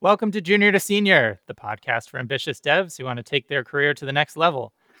Welcome to Junior to Senior, the podcast for ambitious devs who want to take their career to the next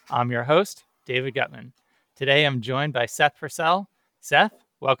level. I'm your host, David Gutman. Today I'm joined by Seth Purcell. Seth,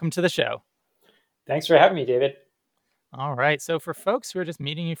 welcome to the show. Thanks for having me, David. All right. So, for folks who are just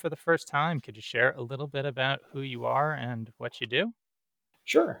meeting you for the first time, could you share a little bit about who you are and what you do?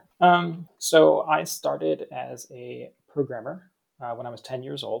 Sure. So I started as a programmer when I was 10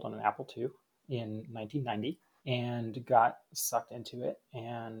 years old on an Apple II in 1990 and got sucked into it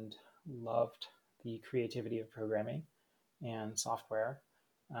and loved the creativity of programming and software,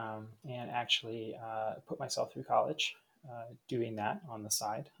 and actually put myself through college doing that on the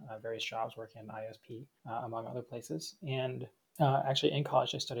side, various jobs working in ISP, among other places. And actually, in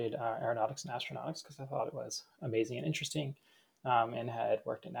college, I studied aeronautics and astronautics because I thought it was amazing and interesting, and had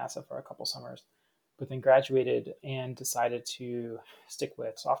worked at NASA for a couple summers. But then graduated and decided to stick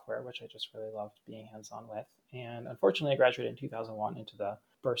with software, which I just really loved being hands on with. And unfortunately, I graduated in 2001 into the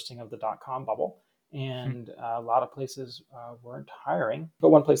bursting of the dot-com bubble. And a lot of places weren't hiring. But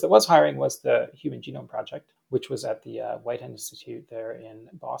one place that was hiring was the Human Genome Project, which was at the Whitehead Institute there in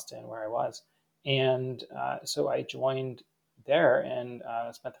Boston, where I was. And so I joined there and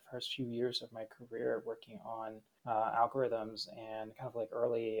spent the first few years of my career working on algorithms and kind of like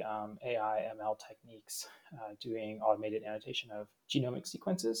early AI ML techniques, doing automated annotation of genomic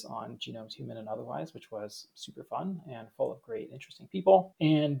sequences on genomes, human and otherwise, which was super fun and full of great, interesting people.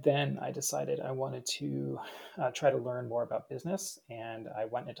 And then I decided I wanted to try to learn more about business, and I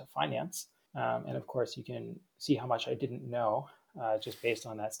went into finance. And of course, you can see how much I didn't know just based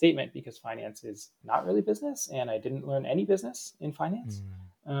on that statement, because finance is not really business, and I didn't learn any business in finance.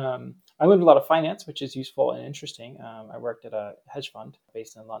 I learned a lot of finance, which is useful and interesting. I worked at a hedge fund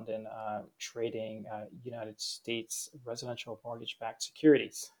based in London, trading United States residential mortgage-backed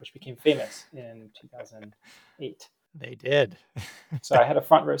securities, which became famous in 2008. They did. So I had a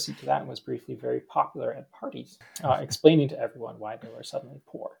front row seat to that and was briefly very popular at parties, explaining to everyone why they were suddenly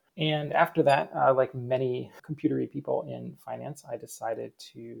poor. And after that, like many computery people in finance, I decided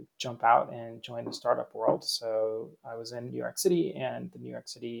to jump out and join the startup world. So I was in New York City, and the New York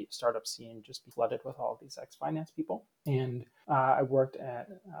City startup scene just flooded with all of these ex-finance people. And I worked at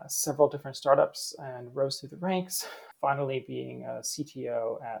several different startups and rose through the ranks, finally being a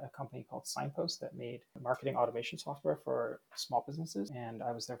CTO at a company called Signpost that made marketing automation software for small businesses. And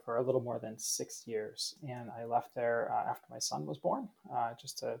I was there for a little more than 6 years. And I left there after my son was born,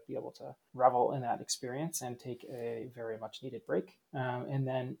 just to be able to revel in that experience and take a very much needed break. And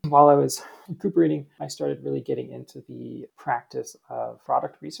then while I was recuperating, I started really getting into the practice of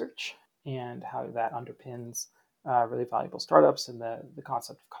product research and how that underpins really valuable startups and the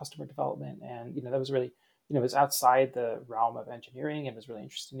concept of customer development. And, that was really, it was outside the realm of engineering and was really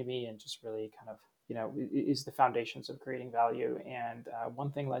interesting to me, and just really kind of, is the foundations of creating value. And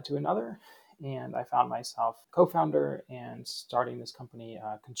one thing led to another. And I found myself co-founder and starting this company,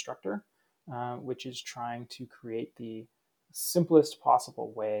 Constructor, which is trying to create the simplest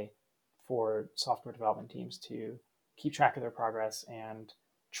possible way for software development teams to keep track of their progress and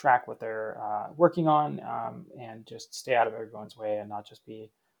track what they're working on, and just stay out of everyone's way and not just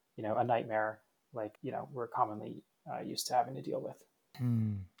be, a nightmare like, we're commonly used to having to deal with.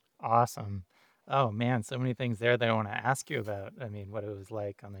 Awesome. Oh man, so many things there that I want to ask you about. I mean, what it was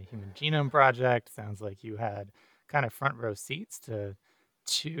like on the Human Genome Project. Sounds like you had kind of front row seats to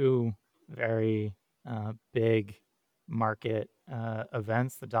two very big market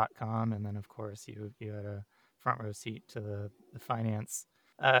events, the .com, and then of course you had a front row seat to the finance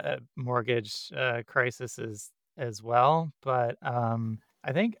mortgage crisis as well. But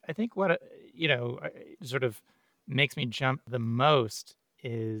I think what sort of makes me jump the most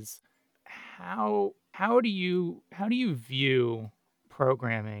is how do you view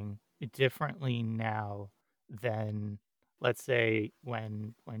programming differently now than, let's say,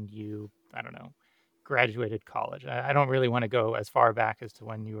 when you, I don't know, graduated college? I don't really want to go as far back as to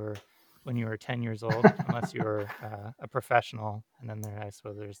when you were 10 years old, unless you were a professional, and then I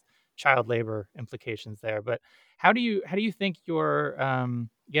suppose there's child labor implications there. But how do you think your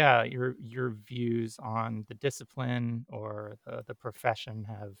views on the discipline or the profession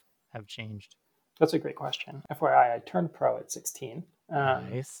have changed? That's a great question. FYI, I turned pro at 16.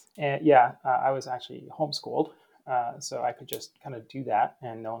 Nice. And yeah, I was actually homeschooled. So I could just kind of do that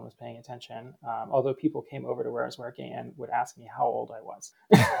and no one was paying attention. Although people came over to where I was working and would ask me how old I was,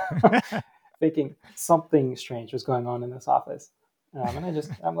 thinking something strange was going on in this office. And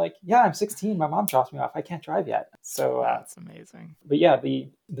I'm like, yeah, I'm 16. My mom drops me off. I can't drive yet. So, That's amazing. but yeah,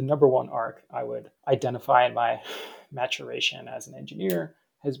 the number one arc I would identify in my maturation as an engineer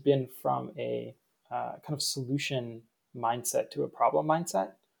has been from a kind of solution mindset to a problem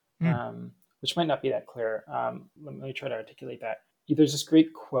mindset. Hmm. which might not be that clear. Let me try to articulate that. There's this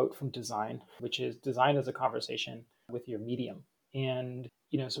great quote from design, which is design is a conversation with your medium. And,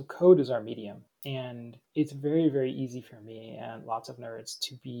 so code is our medium. And it's very, very easy for me and lots of nerds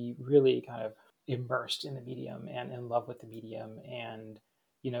to be really kind of immersed in the medium and in love with the medium and,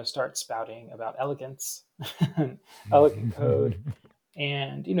 start spouting about elegance and elegant code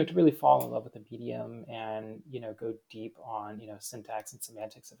and to really fall in love with the medium and go deep on syntax and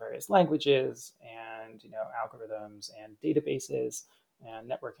semantics of various languages and algorithms and databases and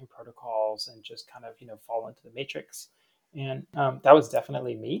networking protocols and just kind of fall into the matrix. And that was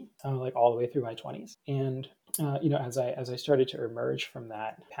definitely me, like all the way through my 20s. And as I started to emerge from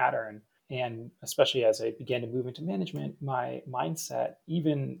that pattern, and especially as I began to move into management, my mindset,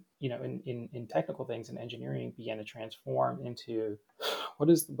 even in technical things and engineering, began to transform into what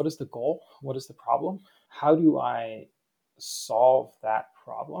is the goal? What is the problem? How do I solve that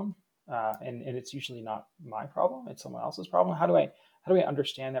problem? And it's usually not my problem; it's someone else's problem. How do I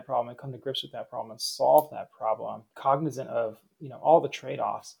understand that problem and come to grips with that problem and solve that problem, cognizant of all the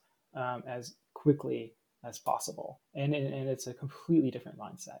trade-offs as quickly as possible? And it's a completely different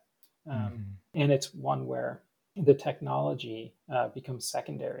mindset, and it's one where the technology becomes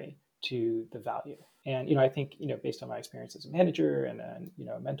secondary to the value. And I think based on my experience as a manager and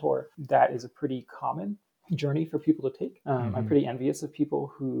a mentor, that is a pretty common journey for people to take. I'm Hmm. pretty envious of people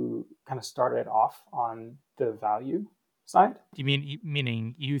who kind of started off on the value side. You mean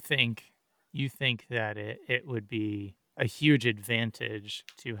meaning you think that it would be a huge advantage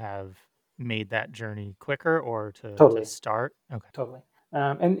to have made that journey quicker or to Totally, start? Okay. totally.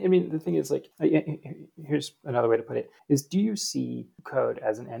 And I mean, the thing is, like, here's another way to put it: is do you see code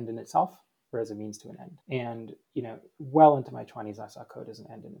as an end in itself or as a means to an end? And well into my 20s, I saw code as an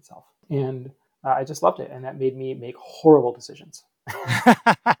end in itself, and I just loved it, and that made me make horrible decisions.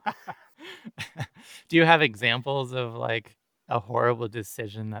 Do you have examples of like a horrible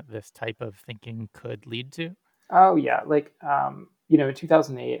decision that this type of thinking could lead to? Oh yeah, like in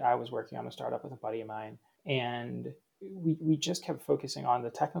 2008, I was working on a startup with a buddy of mine, and we just kept focusing on the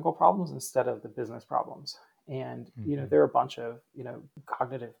technical problems instead of the business problems. And Hmm. there are a bunch of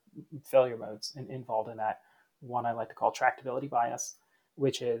cognitive failure modes involved in that. One I like to call tractability bias,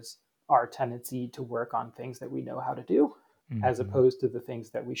 which is our tendency to work on things that we know how to do, as Hmm. opposed to the things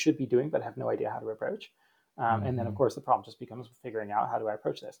that we should be doing but have no idea how to approach. And then, of Hmm. course, the problem just becomes figuring out how do I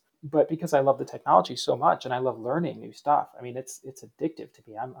approach this. But because I love the technology so much and I love learning new stuff, I mean, it's addictive to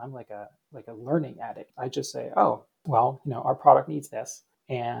me. I'm like a learning addict. I just say, oh, well, our product needs this,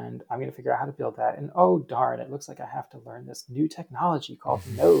 and I'm going to figure out how to build that. And oh darn, it looks like I have to learn this new technology called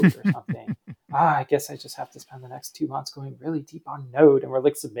Node or something. I guess I just have to spend the next 2 months going really deep on Node, and we're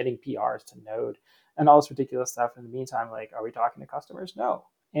like submitting PRs to Node and all this ridiculous stuff. In the meantime, like, are we talking to customers? No.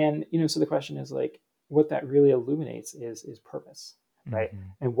 And so the question is like, what that really illuminates is purpose, right? Hmm.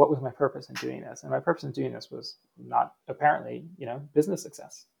 And what was my purpose in doing this? And my purpose in doing this was not apparently, business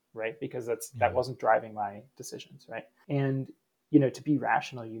success, right? Because that Yeah. wasn't driving my decisions, right? And to be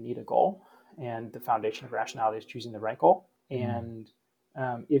rational, you need a goal, and the foundation of rationality is choosing the right goal. Mm.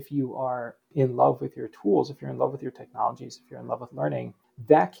 And if you are in love with your tools, if you're in love with your technologies, if you're in love with learning,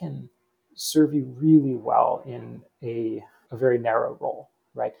 that can serve you really well in a very narrow role,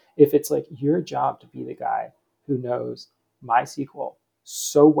 right? If it's like your job to be the guy who knows MySQL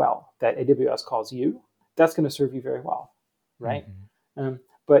so well that AWS calls you, that's going to serve you very well, right? Mhm. Um,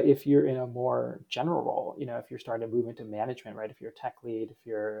 but if you're in a more general role, if you're starting to move into management, right? If you're a tech lead, if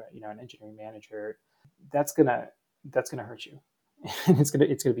you're an engineering manager, that's gonna that's gonna hurt you, and it's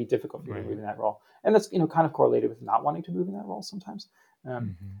gonna be difficult for you to move Right. in that role. And that's kind of correlated with not wanting to move in that role sometimes.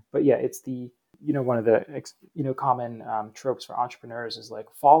 Um, Mhm. but yeah, it's the one of the common tropes for entrepreneurs is like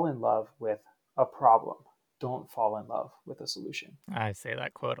fall in love with a problem, don't fall in love with a solution. I say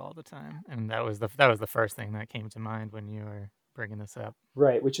that quote all the time, and that was the first thing that came to mind when you were bringing this up.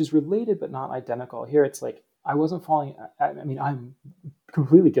 Right, which is related but not identical. Here it's like I wasn't falling. I mean, I'm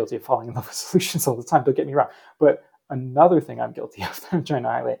completely guilty of falling in love with solutions all the time. Don't get me wrong. But another thing I'm guilty of that I'm trying to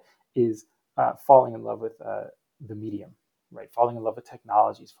highlight is falling in love with the medium, right? Falling in love with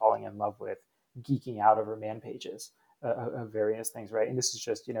technologies, falling in love with geeking out over man pages of various things, right? And this is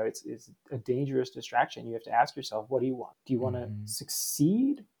just, it's a dangerous distraction. You have to ask yourself, what do you want? Do you want to Mhm.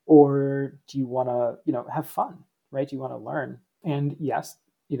 succeed or do you want to, have fun, right? Do you want to learn? And yes,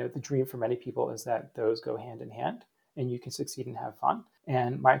 the dream for many people is that those go hand in hand and you can succeed and have fun.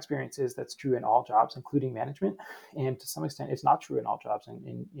 And my experience is that's true in all jobs, including management. And to some extent, it's not true in all jobs,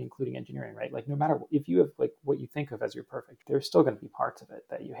 including engineering, right? Like, no matter if you have like what you think of as your perfect, there's still going to be parts of it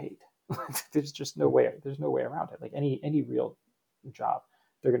that you hate. There's just no way. There's no way around it. Like any real job,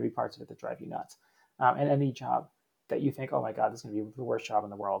 there are going to be parts of it that drive you nuts. And any job that you think, oh my God, this is going to be the worst job in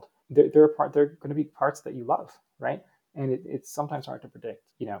the world, there are going to be parts that you love, right? And it's sometimes hard to predict,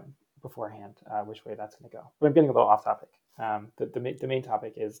 beforehand, which way that's going to go. But I'm getting a little off topic. The main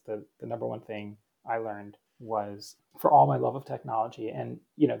topic is the number one thing I learned was, for all my love of technology, and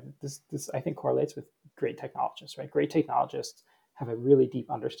this I think correlates with great technologists, right? Great technologists have a really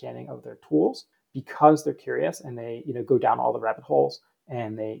deep understanding of their tools because they're curious, and they go down all the rabbit holes,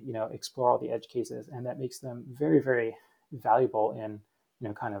 and they explore all the edge cases, and that makes them very, very valuable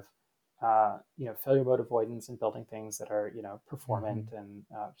in kind of failure mode avoidance and building things that are Mm-hmm. performant and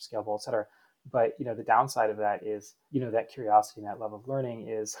scalable, et cetera. But the downside of that is that curiosity and that love of learning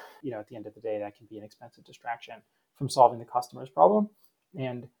is at the end of the day, that can be an expensive distraction from solving the customer's problem.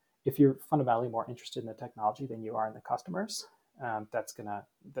 And if you're fundamentally more interested in the technology than you are in the customers, that's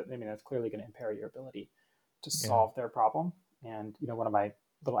clearly going to impair your ability to Yeah. solve their problem. And one of my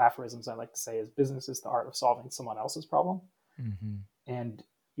little aphorisms I like to say is, business is the art of solving someone else's problem. Mm-hmm. And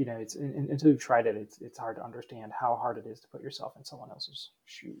until you've tried it, it's hard to understand how hard it is to put yourself in someone else's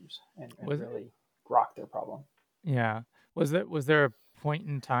shoes and Was really grok their problem. Yeah. Was there a point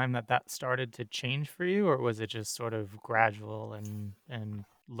in time that that started to change for you, or was it just sort of gradual and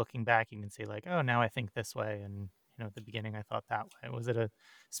looking back you can see like, "Oh, now I think this way," and, at the beginning I thought that way. Was it a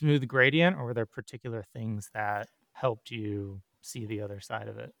smooth gradient, or were there particular things that helped you see the other side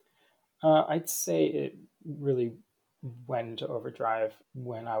of it? I'd say it really went into overdrive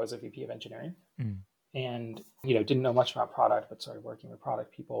when I was a VP of engineering, Mm, and didn't know much about product, but started working with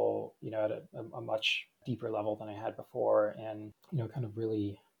product people at a much deeper level than I had before, and kind of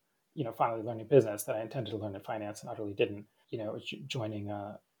really finally learning business that I intended to learn in finance and utterly didn't. Joining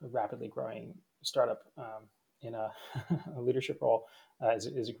a rapidly growing startup in a, a leadership role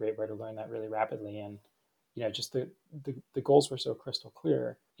is a great way to learn that really rapidly. And just the goals were so crystal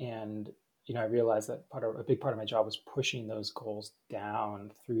clear, and I realized that a big part of my job was pushing those goals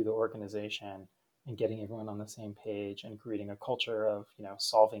down through the organization and getting everyone on the same page and creating a culture of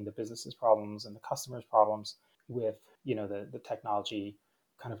solving the business's problems and the customers' problems with the technology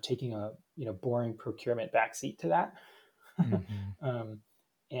kind of taking a boring procurement backseat to that. mhm. um,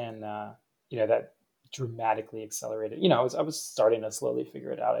 and that dramatically accelerated. I was starting to slowly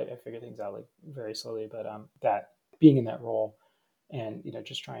figure it out. I figured things out like very slowly, but that being in that role and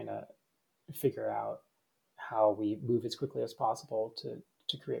just trying to figure out how we move as quickly as possible to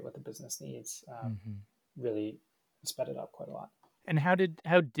create what the business needs Mhm. really sped it up quite a lot. And how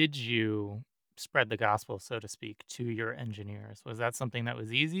did you spread the gospel, so to speak, to your engineers? Was that something that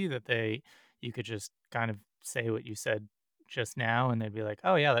was easy, that you could just kind of say what you said just now and they'd be like,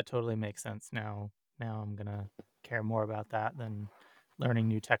 "Oh yeah, that totally makes sense. Now I'm gonna care more about that than learning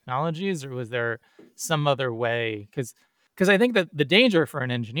new technologies," or was there some other way? Because I think that the danger for an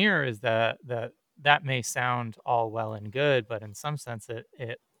engineer is that may sound all well and good, but in some sense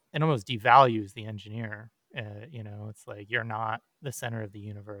it almost devalues the engineer. It's like you're not the center of the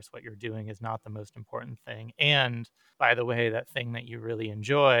universe. What you're doing is not the most important thing. And by the way, that thing that you really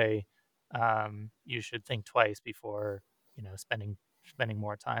enjoy, you should think twice before spending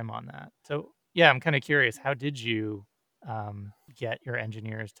more time on that. So yeah, I'm kind of curious. How did you get your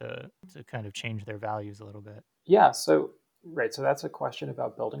engineers to kind of change their values a little bit? Yeah, so right, so that's a question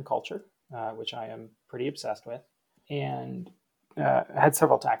about building culture, which I am pretty obsessed with, and I had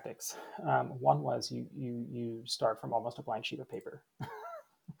several tactics. One was you start from almost a blank sheet of paper.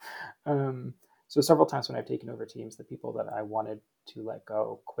 um, so several times when I've taken over teams, the people that I wanted to let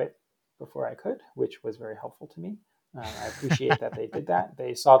go quit before I could, which was very helpful to me. I appreciate that they did that.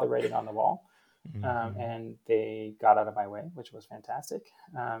 They saw the writing on the wall, Hmm. and they got out of my way, which was fantastic.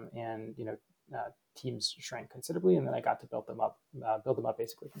 And teams shrank considerably, and then I got to build them up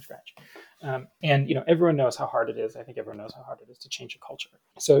basically from scratch. And everyone knows how hard it is. I think everyone knows how hard it is to change a culture.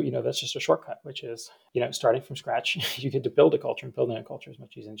 So that's just a shortcut, which is starting from scratch. You get to build a culture, and building a culture is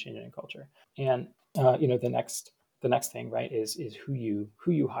much easier than changing a culture. And the next thing, right, is who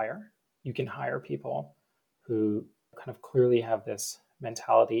you hire. You can hire people who kind of clearly have this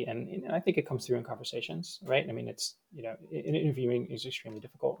mentality, and I think it comes through in conversations, right? I mean, it's interviewing is extremely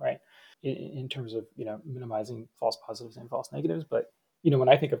difficult, right, in terms of minimizing false positives and false negatives. But when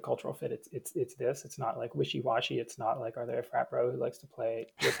I think of cultural fit, it's this. It's not like wishy washy. It's not like, are there a frat bro who likes to play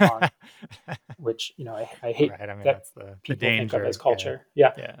beer pong, which I hate Right. I mean, that that's the people think of as danger. Yeah. culture.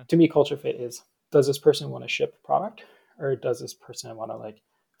 Yeah, Yeah. to me, culture fit is, does this person want to ship product, or does this person want to like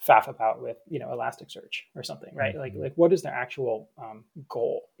faff about with Elasticsearch or something, right? Hmm. Like what is their actual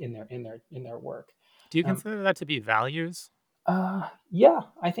goal in their work? Do you Um, consider that to be values? yeah,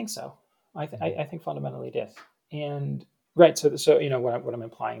 I think so. I Mm. think fundamentally it is, and Right. So what I'm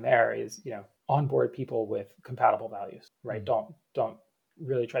implying there is, onboard people with compatible values, right? Mm. Don't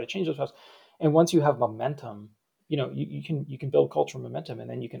really try to change those values. And once you have momentum, you can build cultural momentum, and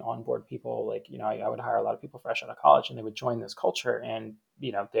then you can onboard people. Like, I would hire a lot of people fresh out of college, and they would join this culture, and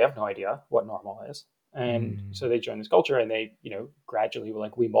they have no idea what normal is, and so Mm. they join this culture, and they gradually,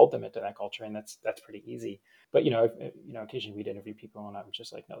 like, we mold them into that culture, and that's pretty easy. But occasionally we'd interview people, and I'm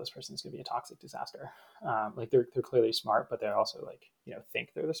just like, no, this person's gonna be a toxic disaster. Like, they're clearly smart, but they're also, like,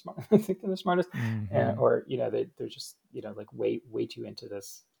 think they're the smart, think they're the smartest, Hmm. or they're just like way too into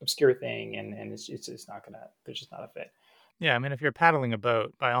this obscure thing, and it's not gonna, they're just not a fit. Yeah, I mean, if you're paddling a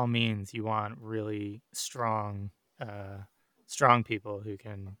boat, by all means, you want really uh, strong people who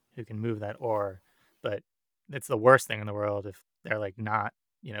can move that oar. But it's the worst thing in the world if they're like not,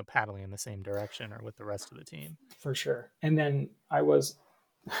 paddling in the same direction or with the rest of the team. For sure. And then I was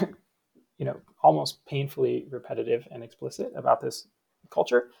almost painfully repetitive and explicit about this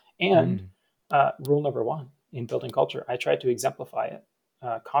culture. And Mm. rule number one in building culture, I tried to exemplify it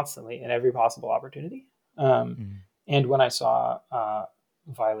constantly in every possible opportunity. Um, Mm. and when I saw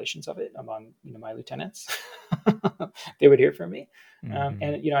violations of it among my lieutenants, they would hear from me. Hmm.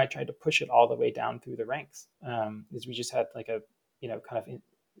 And I tried to push it all the way down through the ranks. Is we just had like a kind of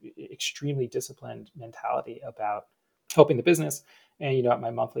extremely disciplined mentality about helping the business. And at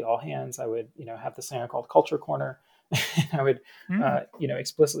my monthly all hands, I would have this thing I called Culture Corner. I would Mm.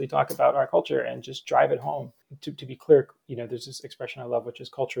 explicitly talk about our culture and just drive it home. To be clear, there's this expression I love, which is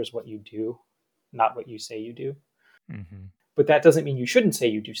culture is what you do, not what you say you do. Hmm. But that doesn't mean you shouldn't say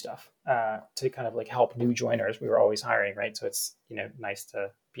you do stuff to kind of like help new joiners. We were always hiring, right? So it's nice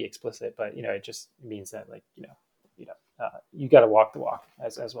to be explicit, but it just means that, like, you got to walk the walk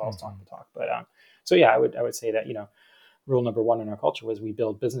as well as talk Hmm. the talk. But so yeah, I would say that rule number one in our culture was we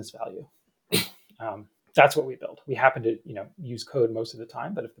build business value. That's what we build. We happen to use code most of the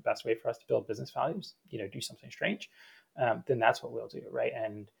time, but if the best way for us to build business values, do something strange, then that's what we'll do, right?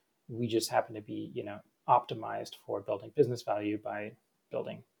 And we just happen to be optimized for building business value by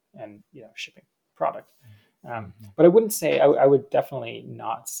building and shipping product. Hmm. But I wouldn't say, I would definitely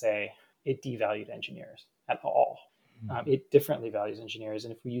not say it devalued engineers at all. Hmm. It differently values engineers.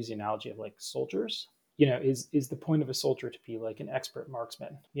 And if we use the analogy of like soldiers, is the point of a soldier to be like an expert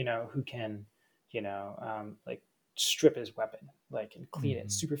marksman, who can, like, strip his weapon, like, and clean it Hmm.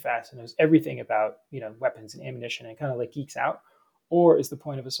 super fast and knows everything about, weapons and ammunition and kind of like geeks out? Or is the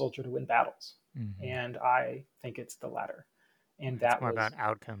point of a soldier to win battles? Hmm. And I think it's the latter. And It's that more about was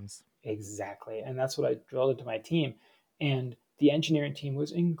outcomes. exactly, and that's what I drilled into my team. And the engineering team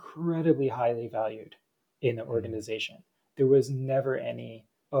was incredibly highly valued in the Mm. organization. There was never any,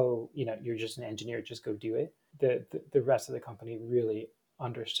 oh, you're just an engineer, just go do it. The rest of the company really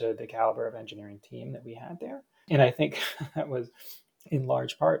understood the caliber of engineering team that we had there. And I think that was in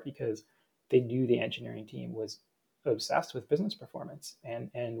large part because they knew the engineering team was obsessed with business performance and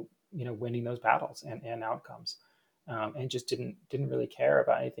winning those battles and outcomes, and just didn't really care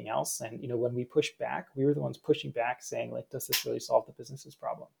about anything else. And when we pushed back, we were the ones pushing back, saying, like, does this really solve the business's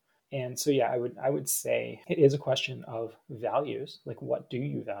problem? And so yeah, I would say it is a question of values, like, what do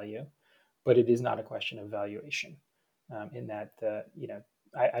you value? But it is not a question of valuation, in that the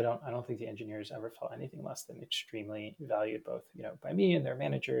I don't think the engineers ever felt anything less than extremely valued, both by me and their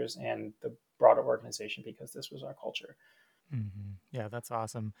managers and the broader organization, because this was our culture. Mhm. Yeah, that's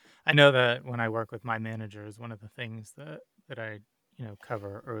awesome. I know that when I work with my managers, one of the things that I,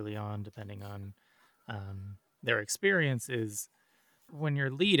 cover early on, depending on their experience, is when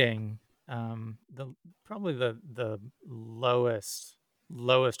you're leading, the probably the lowest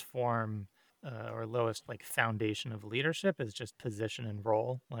form or lowest like foundation of leadership is just position and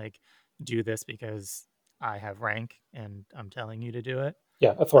role. Like, do this because I have rank and I'm telling you to do it.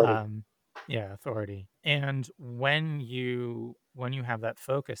 Yeah, authority. Um, yeah, authority. And when you have that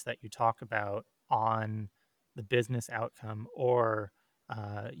focus that you talk about on the business outcome, or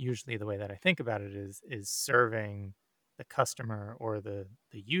usually the way that I think about it is serving the customer or the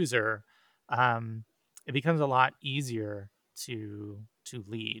user, um, it becomes a lot easier to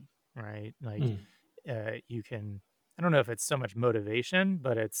lead, right? Like, Mm. you can. I don't know if it's so much motivation,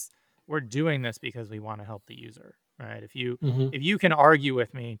 but it's we're doing this because we want to help the user, right? Hmm. If you can argue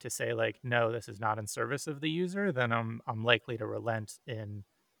with me to say like, no, this is not in service of the user, then I'm likely to relent in,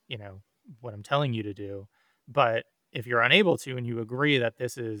 you know, what I'm telling you to do. But if you're unable to and you agree that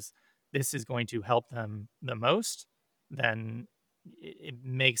this is going to help them the most, then it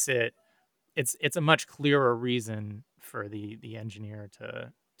makes it's a much clearer reason for the engineer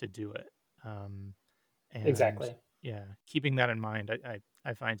to do it. Um, and Exactly. yeah, keeping that in mind,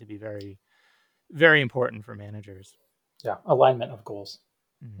 I find to be very, very important for managers. Yeah, alignment of goals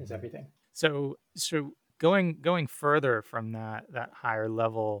is Hmm. everything. So going further from that higher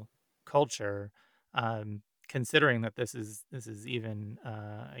level culture, considering that this is even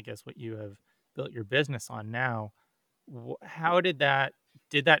I guess what you have built your business on now, how did that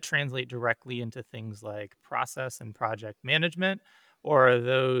translate directly into things like process and project management, or are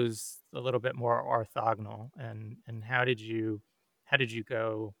those a little bit more orthogonal? And how did you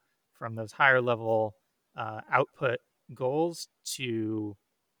go from those higher level output goals to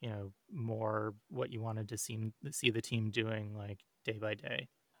more what you wanted to see the team doing like day by day?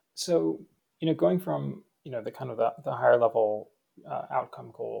 So, going from, the kind of the higher level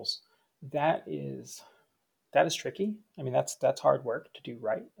outcome goals, that is that is tricky. I mean, that's hard work to do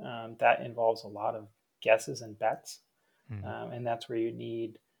right. That involves a lot of guesses and bets, Mm, and that's where you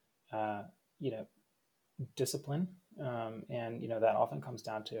need, uh, you know, discipline, and that often comes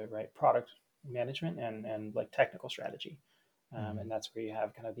down to right product management and like technical strategy, and mm, that's where you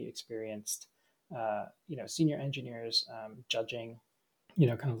have kind of the experienced, senior engineers judging,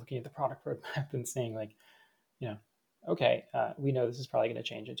 kind of looking at the product roadmap and saying like, you know, okay, we know this is probably going to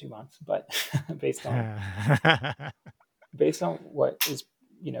change in 2 months, but based on mm. what is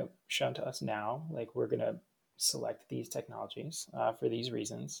shown to us now, like we're going to select these technologies for these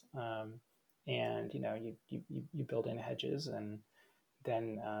reasons, and you build in hedges, and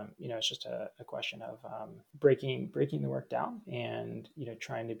then it's just a question of breaking the work down, and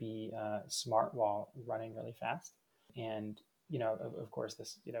trying to be smart while running really fast, and of course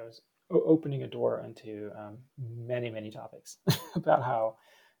this is opening a door into many topics about how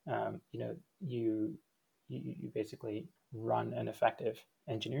you basically run an effective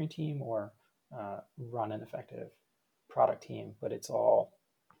engineering team, or run an effective product team, but it's all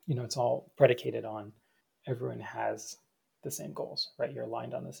predicated on everyone has the same goals, right? You're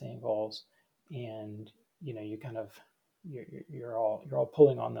aligned on the same goals, and you kind of you're all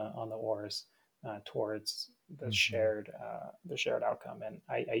pulling on the oars towards Mhm. the shared outcome. And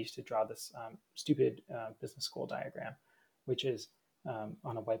I used to draw this stupid business school diagram, which is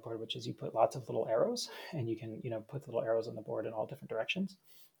on a whiteboard, which is you put lots of little arrows, and you can put the little arrows on the board in all different directions.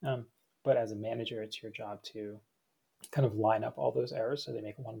 Um, but as a manager, it's your job to kind of line up all those arrows so they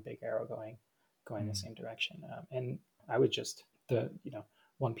make one big arrow going the Mm. same direction. And I would just the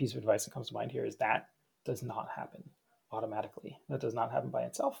one piece of advice that comes to mind here is that does not happen automatically. That does not happen by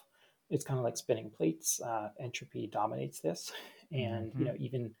itself. It's kind of like spinning plates. Entropy dominates this, and Mhm.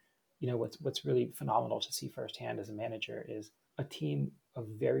 even what's really phenomenal to see firsthand as a manager is a team of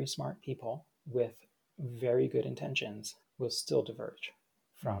very smart people with very good intentions will still diverge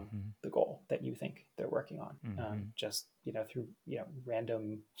from Mhm. the goal that you think they're working on, Mhm. just through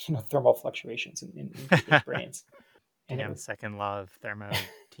random thermal fluctuations in people's brains, and Damn, second law of thermo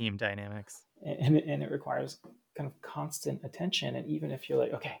team dynamics. it requires kind of constant attention. And even if you're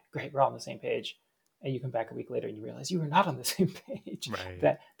like, okay, great, we're all on the same page, and you come back a week later and you realize you were not on the same page, Right.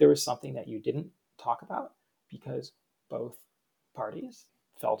 that there was something that you didn't talk about because both parties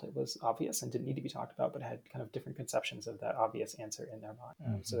felt it was obvious and didn't need to be talked about, but had kind of different conceptions of that obvious answer in their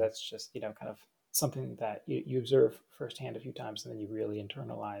mind. So Mhm. that's just kind of something that you observe firsthand a few times, and then you really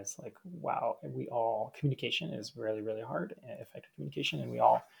internalize like, wow, we all communication is really hard, effective communication, and we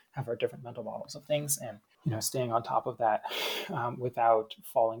all have our different mental models of things, and staying on top of that, without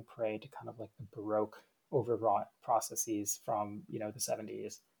falling prey to kind of like the baroque overwrought processes from the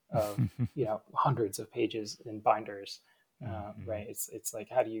 70s of hundreds of pages in binders, Mhm. right? It's like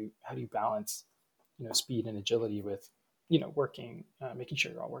how do you balance speed and agility with working, making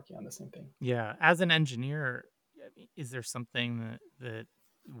sure you're all working on the same thing. Yeah, as an engineer, I mean, is there something that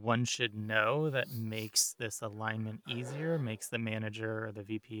one should know that makes this alignment easier, makes the manager or the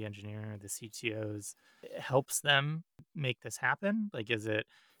VP engineer or the CTOs, helps them make this happen? Like, is it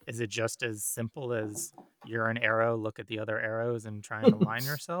just as simple as you're an arrow, look at the other arrows and try and align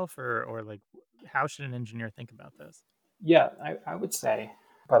yourself, or like how should an engineer think about this? Yeah, I would say,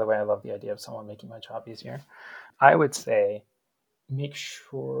 by the way, I love the idea of someone making my job easier. I would say make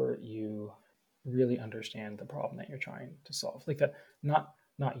sure you really understand the problem that you're trying to solve. Like that,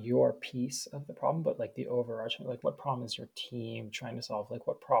 not your piece of the problem, but like the overarching, like what problem is your team trying to solve? Like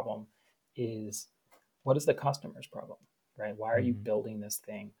what is the customer's problem, right? Why are you Hmm. building this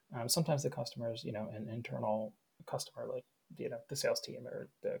thing? Sometimes the customer's, an internal customer, like the sales team or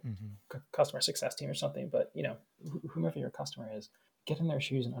the Hmm. customer success team or something. But whomever your customer is, get in their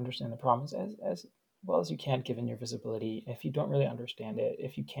shoes and understand the problems as well as you can, given your visibility. If you don't really understand it,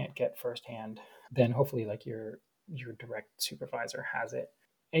 if you can't get firsthand, then hopefully like your direct supervisor has it.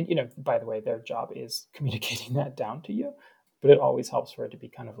 And by the way, their job is communicating that down to you, but it always helps for it to be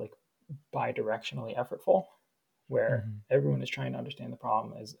kind of like bi-directionally effortful. where Mhm. everyone is trying to understand the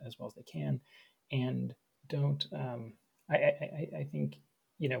problem as well as they can, and don't. I think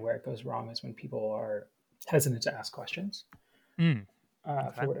where it goes wrong is when people are hesitant to ask questions Mm. for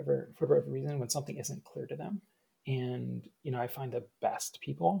Okay. whatever reason when something isn't clear to them. And I find the best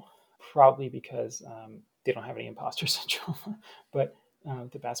people, probably because they don't have any imposter syndrome, but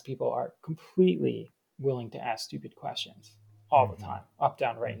the best people are completely willing to ask stupid questions all the Mhm. time, up,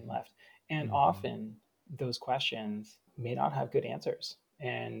 down, right, and Mhm. left. And Mhm. often those questions may not have good answers.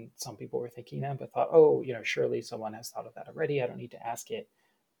 And some people were thinking them, but thought, oh, surely someone has thought of that already. I don't need to ask it.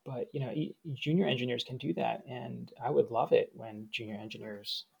 But junior engineers can do that, and I would love it when junior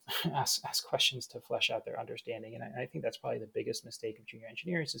engineers ask questions to flesh out their understanding. And I think that's probably the biggest mistake of junior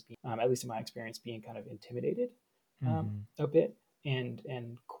engineers is being, at least in my experience, being kind of intimidated Mhm. a bit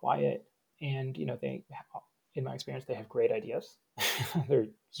and quiet. And they, in my experience, they have great ideas. They're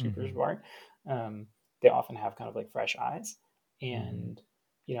super Mhm. smart. They often have kind of like fresh eyes, Mhm. and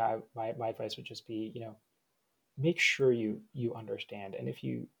my advice would just be make sure you understand, and if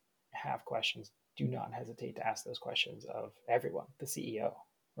you have questions, do not hesitate to ask those questions of everyone, the CEO,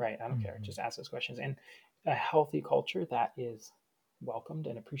 right? I don't care, Mhm. just ask those questions. And a healthy culture that is welcomed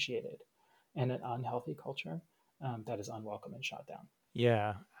and appreciated, and an unhealthy culture that is unwelcome and shot down.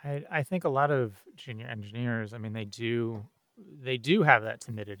 Yeah, I think a lot of junior engineers, I mean, they do have that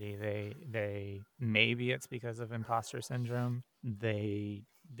timidity. They maybe it's because of imposter syndrome. They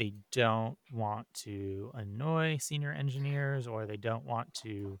don't want to annoy senior engineers, or they don't want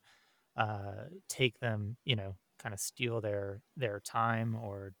to take them, kind of steal their time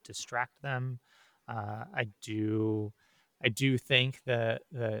or distract them. I do think that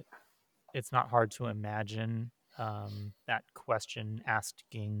it's not hard to imagine that question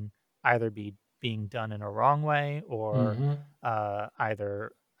asking either be being done in a wrong way, or Mm-hmm.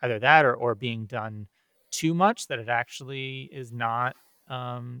 either that, or being done too much that it actually is not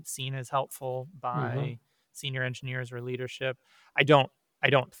seen as helpful Mm-hmm. by senior engineers or leadership. I don't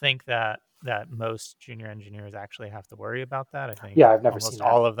think that most junior engineers actually have to worry about that. I think Yeah, I've never seen almost that.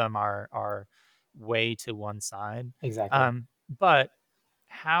 all of them are way to one side. Exactly. But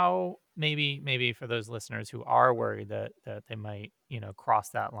how, maybe for those listeners who are worried that they might, cross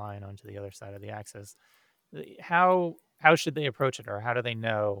that line onto the other side of the axis, how should they approach it, or how do they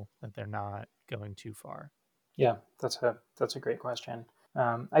know that they're not going too far? Yeah, that's a great question.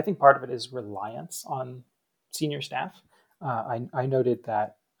 I think part of it is reliance on senior staff. I noted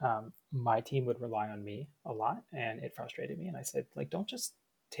that my team would rely on me a lot, and it frustrated me. And I said, like, don't just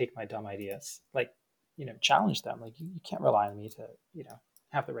take my dumb ideas. Like, challenge them. Like, you can't rely on me to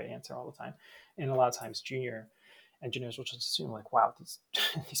have the right answer all the time. And a lot of times, junior engineers will just assume, like, wow, these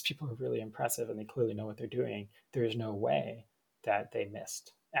these people are really impressive, and they clearly know what they're doing. There is no way that they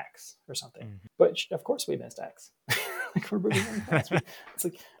missed X or something. Mhm. But of course we missed X. Like we're moving really fast. It's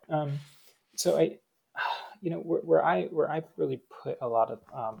like so I where I really put a lot of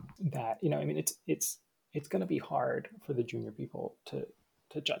that, I mean it's going to be hard for the junior people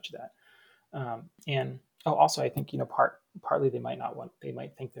to judge that. And also I think partly they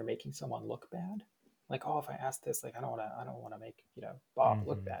might think they're making someone look bad. Like, oh, if I ask this, like I don't want to make Bob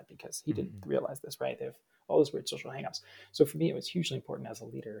look Mhm. bad because he didn't Mhm. realize this, right? They have all those weird social hangups. So for me, it was hugely important as a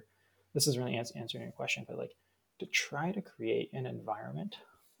leader. This is really answering your question, but like to try to create an environment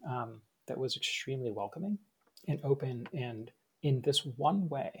that was extremely welcoming and open, and in this one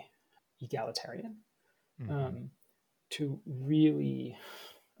way egalitarian, Mhm. um, to really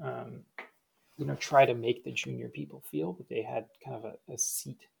um, try to make the junior people feel that they had kind of a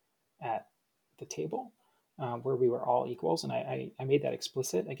seat at the table, where we were all equals. And I made that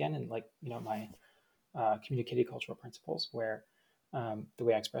explicit again in, like, my communicated cultural principles, where the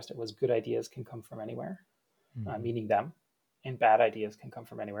way I expressed it was good ideas can come from anywhere, Mhm. meaning them, and bad ideas can come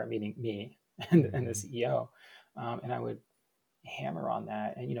from anywhere, meaning me and the Mhm. CEO. And I would hammer on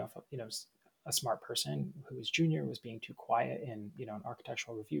that. And if a smart person who was junior was being too quiet in an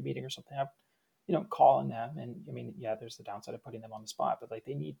architectural review meeting or something, I call on them. And I mean, yeah, there's the downside of putting them on the spot, but like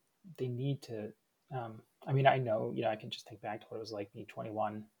they need to. I mean, I know, I can just think back to what it was like being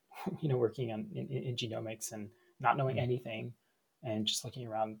 21, working in genomics and not knowing Mhm. anything, and just looking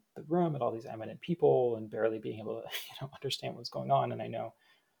around the room at all these eminent people and barely being able to, understand what's going on. And I know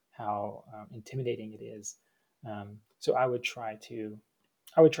how intimidating it is. So I would try to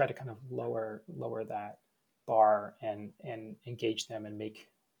kind of lower that bar and engage them and make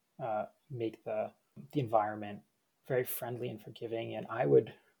the environment very friendly and forgiving. And I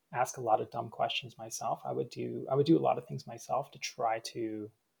would ask a lot of dumb questions myself. I would do a lot of things myself to try to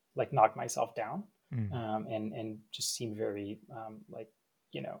like knock myself down, Mhm. and just seem very like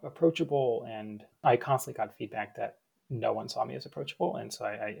approachable, and I constantly got feedback that no one saw me as approachable, and so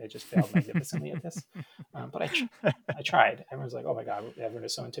I just failed magnificently at this. But I tried. Everyone's like, "Oh my god, everyone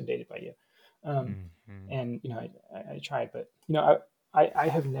is so intimidated by you," um, Mhm. and I tried, but I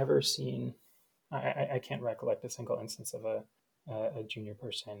have never seen. I can't recollect a single instance of a junior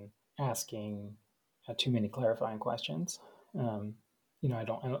person asking too many clarifying questions. Um, I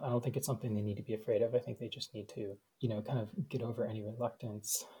don't think it's something they need to be afraid of. I think they just need to, kind of get over any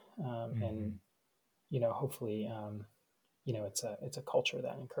reluctance, and Mhm. hopefully, it's a culture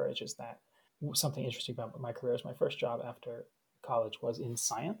that encourages that. Something interesting about my career is my first job after college was in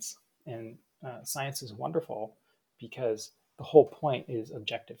science, and science is wonderful because the whole point is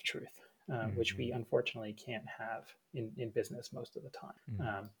objective truth, which we Mhm. unfortunately can't have in business most of the time.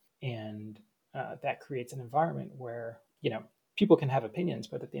 Mhm. And that creates an environment where people can have opinions,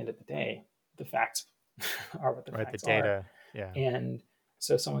 but at the end of the day, the facts are what the Right, the facts are. data. Yeah. And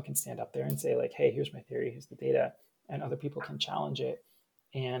so someone can stand up there and say, like, hey, here's my theory, here's the data, and other people can challenge it.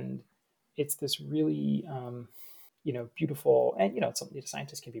 And it's this really beautiful, and some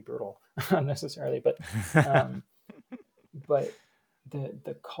scientists can be brutal unnecessarily, um, but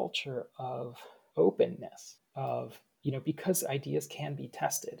the culture of openness, of because ideas can be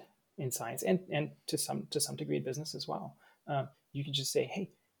tested in science, and to some degree in business as well. You can just say,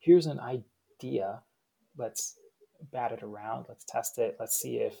 hey, here's an idea, let's bat it around, let's test it, let's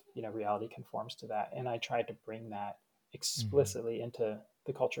see if reality conforms to that. And I tried to bring that Mhm. explicitly into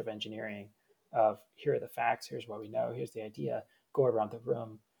the culture of engineering, of here are the facts, here's what we know, here's the idea, go around the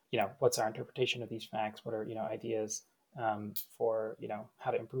room, what's our interpretation of these facts, what are ideas, for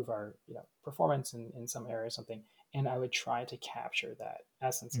how to improve our performance in some area or something. And I would try to capture that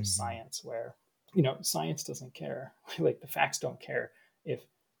essence of Mhm. science, where science doesn't care like the facts don't care if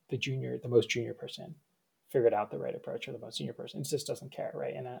the most junior person figured out the right approach, or the most senior person. It just doesn't care,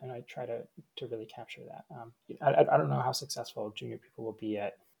 right? And I try to really capture that. I don't know how successful junior people will be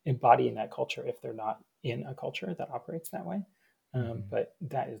at embodying that culture if they're not in a culture that operates that way. Mhm. But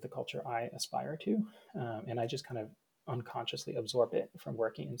that is the culture I aspire to, and I just kind of unconsciously absorb it from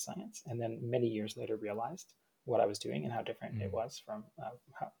working in science, and then many years later realized what I was doing and how different it Mhm. was from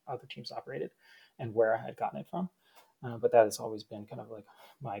how other teams operated, and where I had gotten it from. But that has always been kind of like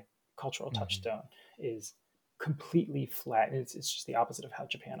my cultural Mhm. touchstone, is completely flat. It's just the opposite of how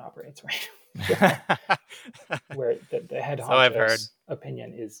Japan operates, right? where where the head So I've heard. honcho's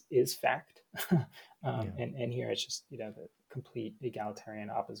opinion is fact, Yeah. and here it's just the complete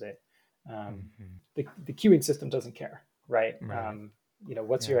egalitarian opposite. Mhm. The queuing system doesn't care, right? Right.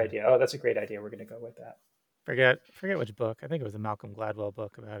 What's your Yeah. idea? Oh, that's a great idea. We're going to go with that. Forget which book. I think it was a Malcolm Gladwell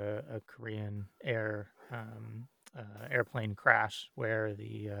book about a Korean airplane crash where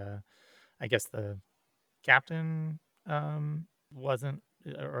the I guess the captain wasn't,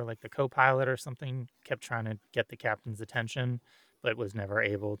 or like the co-pilot or something, kept trying to get the captain's attention, but was never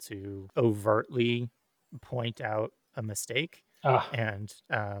able to overtly point out a mistake, Ah, and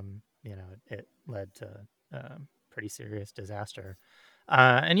it led to pretty serious disaster.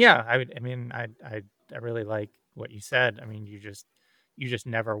 And yeah, I mean, I really like what you said. I mean, you just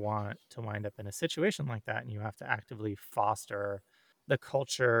never want to wind up in a situation like that, and you have to actively foster the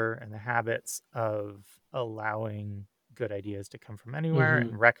culture and the habits of allowing good ideas to come from anywhere mm-hmm.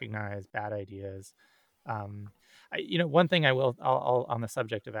 and recognize bad ideas. Um, one thing I'll on the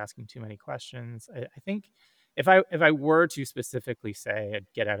subject of asking too many questions, I think if I were to specifically say a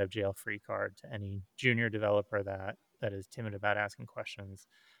get out of jail free card to any junior developer that is timid about asking questions,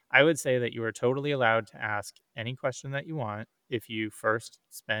 I would say that you are totally allowed to ask any question that you want if you first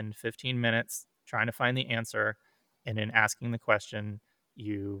spend 15 minutes trying to find the answer, and in asking the question,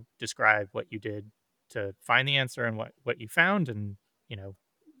 you describe what you did to find the answer and what you found, and you know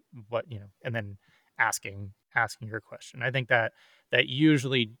and then asking your question. I think that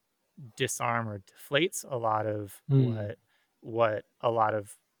usually disarm or deflates a lot of Mm, what a lot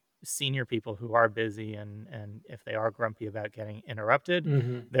of senior people who are busy, and if they are grumpy about getting interrupted,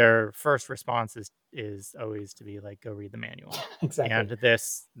 mm-hmm. their first response is always to be like, go read the manual. Exactly. And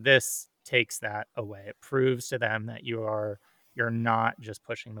this takes that away. It proves to them that you're not just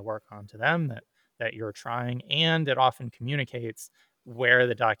pushing the work onto them, that you're trying, and it often communicates where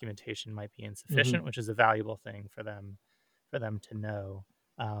the documentation might be Mm-hmm. insufficient, which is a valuable thing for them to know.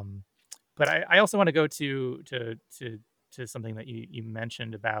 um, but I also want to go to something that you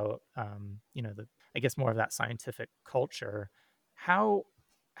mentioned about, the, I guess, more of that scientific culture. How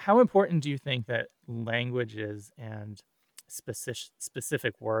how important do you think that languages and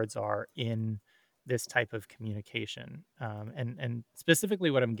specific words are in this type of communication? And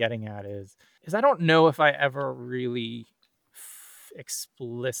specifically, what I'm getting at is I don't know if I ever really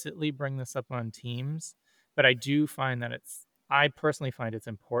explicitly bring this up on teams, but I do find that I personally find it's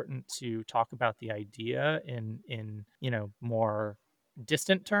important to talk about the idea in more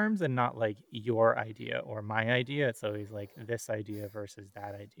distant terms and not like your idea or my idea. It's always like this idea versus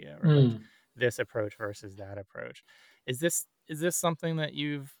that idea, or like Mm. this approach versus that approach. Is this something that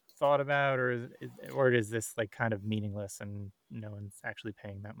you've thought about, or is this like kind of meaningless and no one's actually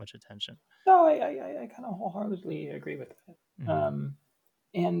paying that much attention? No, I kind of wholeheartedly agree with that. Hmm.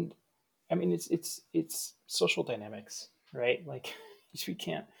 And I mean, it's social dynamics, right? Like we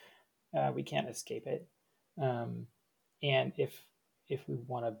can't escape it. Um, and if we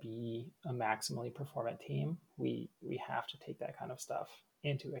want to be a maximally performant team, we have to take that kind of stuff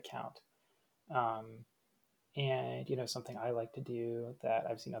into account. Um, and something I like to do that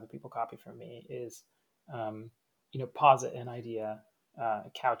I've seen other people copy from me is, um, posit an idea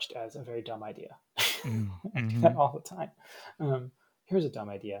couched as a very dumb idea. I do that Mm-hmm. all the time. Um, Here's a dumb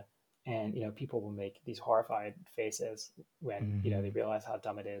idea, and people will make these horrified faces when they Mm-hmm. realize how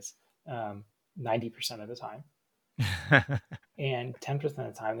dumb it is. 90% of the time, and 10% of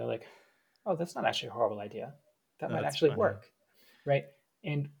the time they're like, "Oh, that's not actually a horrible idea. That might That's actually funny. work." Right?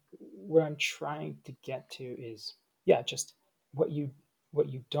 And what I'm trying to get to is, yeah, just what you what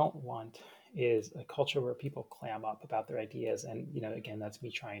you don't want is a culture where people clam up about their ideas. And again, that's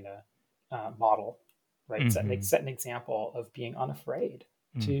me trying to model, right? Mm-hmm. Set an example of being unafraid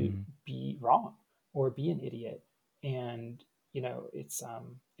to Mm-hmm. be wrong or be an idiot. And it's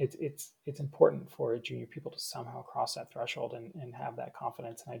important for junior people to somehow cross that threshold and have that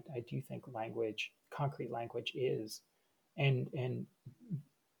confidence. And I do think language, concrete language, is and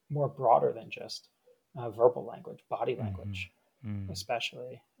more broader than just verbal language, body Mm-hmm. language, Mm-hmm.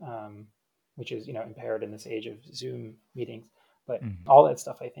 especially, which is impaired in this age of Zoom meetings. But Mm-hmm. all that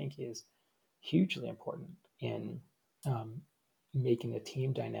stuff I think is hugely important in um, making the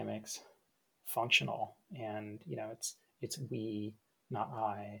team dynamics functional. And it's we, not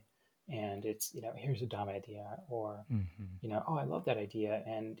I, and it's here's a dumb idea, or Mm-hmm. oh, I love that idea.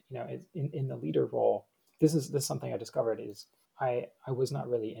 And in the leader role, this is something I discovered is I was not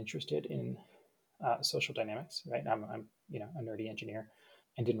really interested in social dynamics, right? I'm a nerdy engineer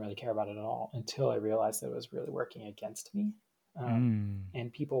and didn't really care about it at all until I realized that it was really working against me. Mm-hmm.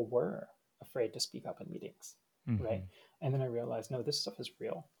 And people were afraid to speak up in meetings, right? Mm-hmm. And then I realized, no, this stuff is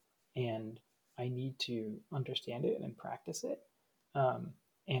real, and I need to understand it and practice it, um,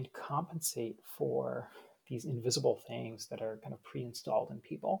 and compensate for these invisible things that are kind of pre-installed in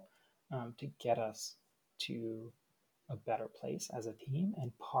people, to get us to a better place as a team.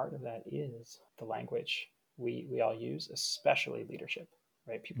 And part of that is the language we all use, especially leadership,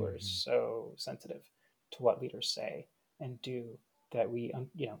 right? People are Mm-hmm. so sensitive to what leaders say and do that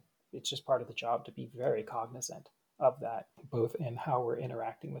it's just part of the job to be very cognizant of that, both in how we're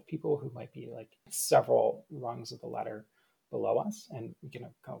interacting with people who might be like several rungs of the ladder below us, and we can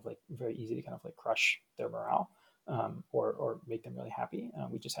kind of like very easy to kind of like crush their morale, or make them really happy.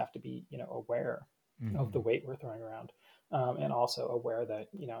 We just have to be aware of the Mm-hmm. weight we're throwing around, and also aware that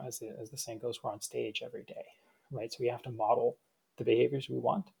as the saying goes, we're on stage every day, right? So we have to model the behaviors we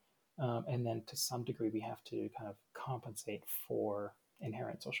want, and then to some degree we have to kind of compensate for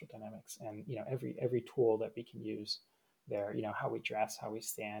inherent social dynamics. And every tool that we can use there, how we dress, how we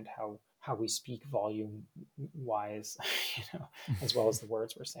stand, how we speak volume wise, as well as the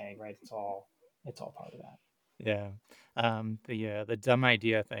words we're saying, right? It's all part of that. Yeah. The dumb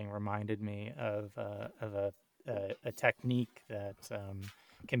idea thing reminded me of a technique that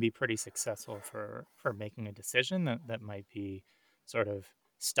can be pretty successful for making a decision that might be sort of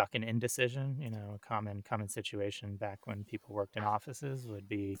stuck in indecision. A common situation back when people worked in offices would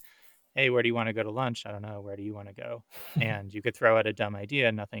be, hey, where do you want to go to lunch? I don't know. Where do you want to go? And you could throw out a dumb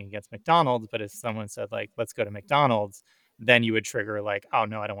idea, nothing against McDonald's, but if someone said like, let's go to McDonald's, then you would trigger like, oh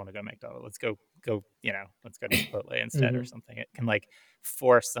no, I don't want to go to McDonald's. Let's go, let's go to Chipotle instead or Mm-hmm. something. It can like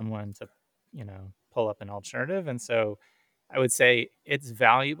force someone to, pull up an alternative. And so I would say it's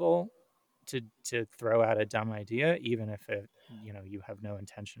valuable to throw out a dumb idea, even if you have no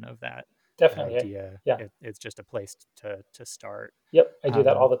intention of that Definitely. idea. Yeah. It's just a place to start. Yep. I do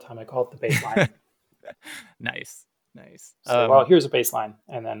that all Um, the time. I call it the baseline. Nice, nice. Say, well, here's a baseline,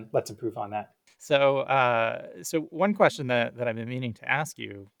 and then let's improve on that. So one question that I've been meaning to ask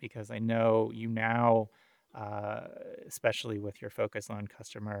you, because I know you now, uh, especially with your focus on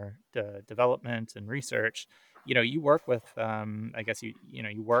customer development and research, you work with, I guess you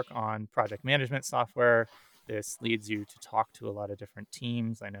work on project management software. This leads you to talk to a lot of different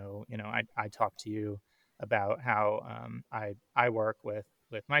teams. I know, I talk to you about how I work with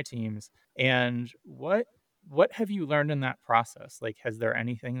my teams, and what what have you learned in that process? Like, has there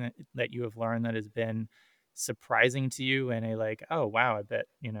anything that you have learned that has been surprising to you and a like, oh wow, I bet,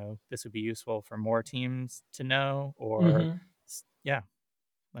 this would be useful for more teams to know? Or Hmm. yeah,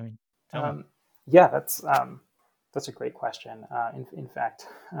 I mean, tell me. Um, yeah, that's a great question. In fact,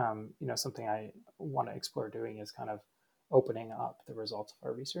 something I want to explore doing is kind of opening up the results of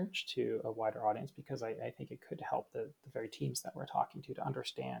our research to a wider audience, because I think it could help the very teams that we're talking to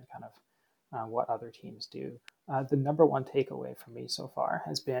understand kind of what other teams do. The number one takeaway for me so far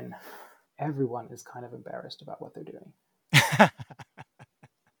has been everyone is kind of embarrassed about what they're doing.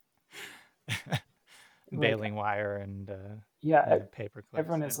 Like, Baling wire and yeah, paper clips.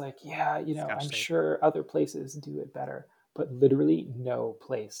 everyone Yeah, is like, yeah, scotch I'm tape. sure other places do it better, but literally no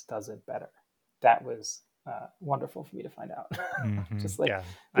place does it better. That was wonderful for me to find out. Just like, Yeah,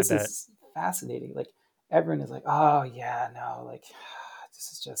 I this bet. is fascinating. Like, everyone is like, oh yeah, no, like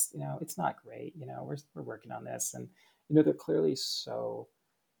this is just, it's not great. We're working on this, and they're clearly so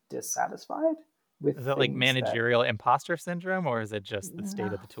dissatisfied with Is it like things that managerial imposter syndrome, or is it just the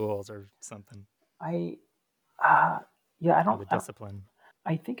state of the tools or something, I, uh, yeah, or the I don't. discipline?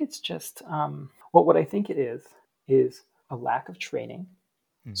 I think it's just well, what I think it is a lack of training,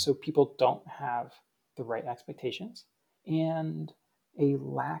 Hmm. so people don't have the right expectations, and a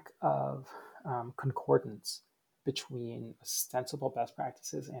lack of concordance between ostensible best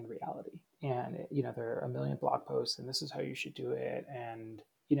practices and reality. And there are a million blog posts, and this is how you should do it, and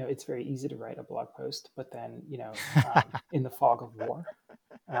it's very easy to write a blog post, but then in the fog of war,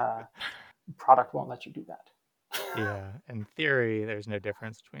 uh, product won't let you do that. Yeah, in theory, there's no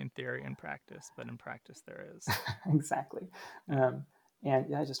difference between theory and practice, but in practice, there is. Exactly. Yeah. And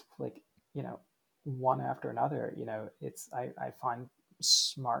yeah, just like, you know, one after another, I find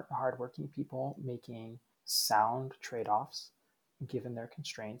smart, hardworking people making sound trade offs given their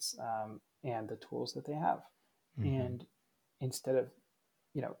constraints, and the tools that they have. Hmm. And instead of,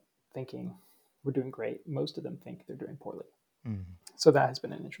 you know, thinking we're doing great, most of them think they're doing poorly. Hmm. So that has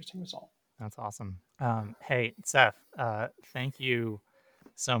been an interesting result. That's awesome. Hey, Seth, thank you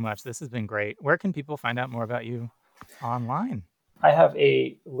so much. This has been great. Where can people find out more about you online? I have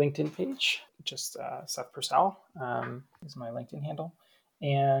a LinkedIn page, just Seth Purcell is my LinkedIn handle.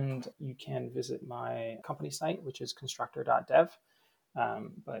 And you can visit my company site, which is constructor.dev.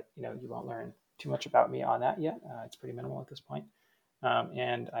 But you won't learn too much about me on that yet. It's pretty minimal at this point.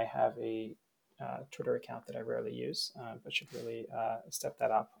 And I have a Twitter account that I rarely use, but should really step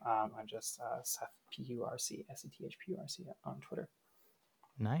that up. I'm just Seth Purc, SETHPURC on Twitter.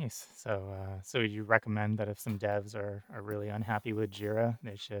 Nice. So you recommend that if some devs are really unhappy with Jira,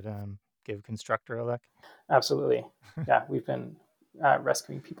 they should give Constructor a look? Absolutely. Yeah, we've been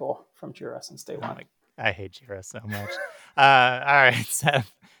rescuing people from Jira since day Oh one. my, I hate Jira so much. All right,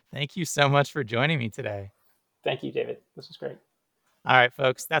 Seth, thank you so much for joining me today. Thank you, David. This was great. All right,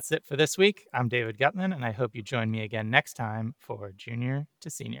 folks, that's it for this week. I'm David Gutman, and I hope you join me again next time for Junior to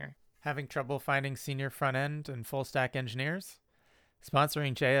Senior. Having trouble finding senior front end and full stack engineers?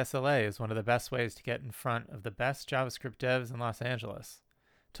 Sponsoring JSLA is one of the best ways to get in front of the best JavaScript devs in Los Angeles.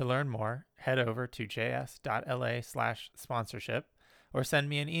 To learn more, head over to js.la/sponsorship or send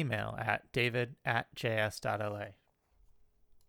me an email at david@js.la.